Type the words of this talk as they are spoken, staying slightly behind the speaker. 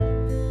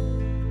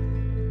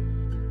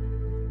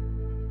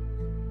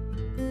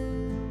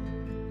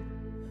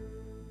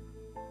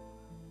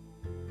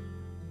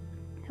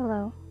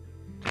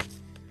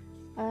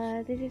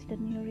this is the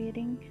new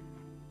reading.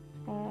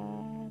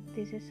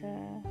 This is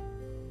a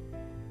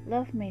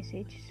love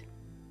message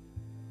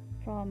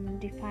from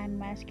Divine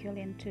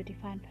Masculine to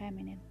Divine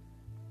Feminine.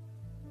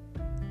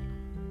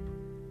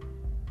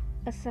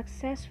 A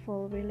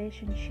successful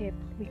relationship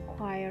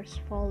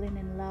requires falling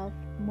in love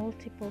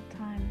multiple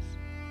times,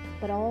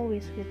 but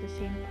always with the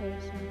same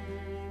person.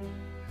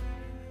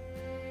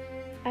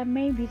 I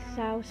may be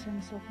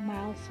thousands of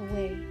miles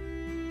away,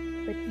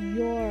 but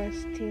you're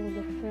still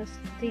the first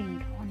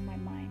thing on my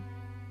mind.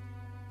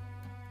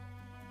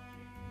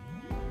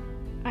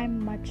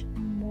 I'm much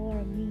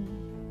more me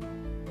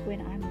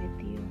when I'm with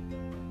you.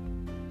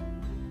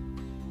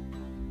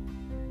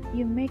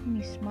 You make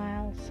me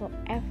smile so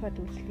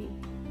effortlessly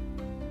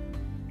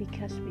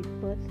because we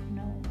both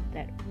know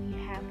that we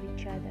have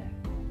each other.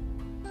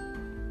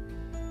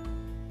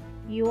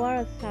 You are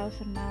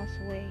 1,000 miles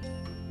away,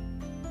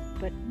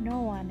 but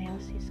no one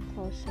else is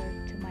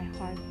closer to my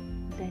heart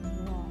than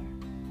you are.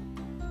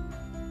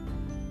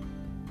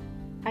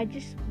 I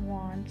just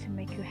want to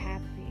make you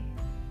happy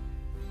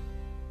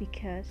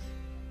because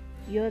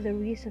you're the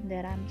reason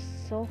that I'm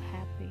so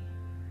happy.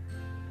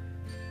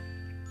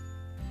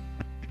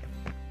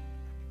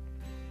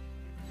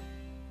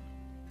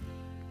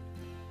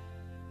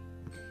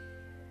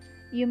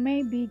 You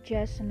may be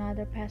just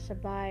another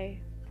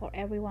passerby for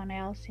everyone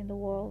else in the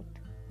world,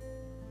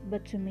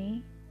 but to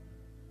me,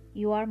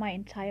 you are my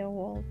entire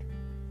world.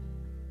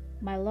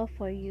 My love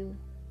for you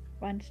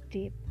runs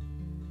deep,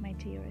 my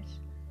dearest.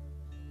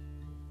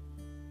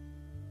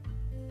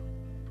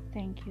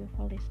 Thank you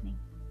for listening.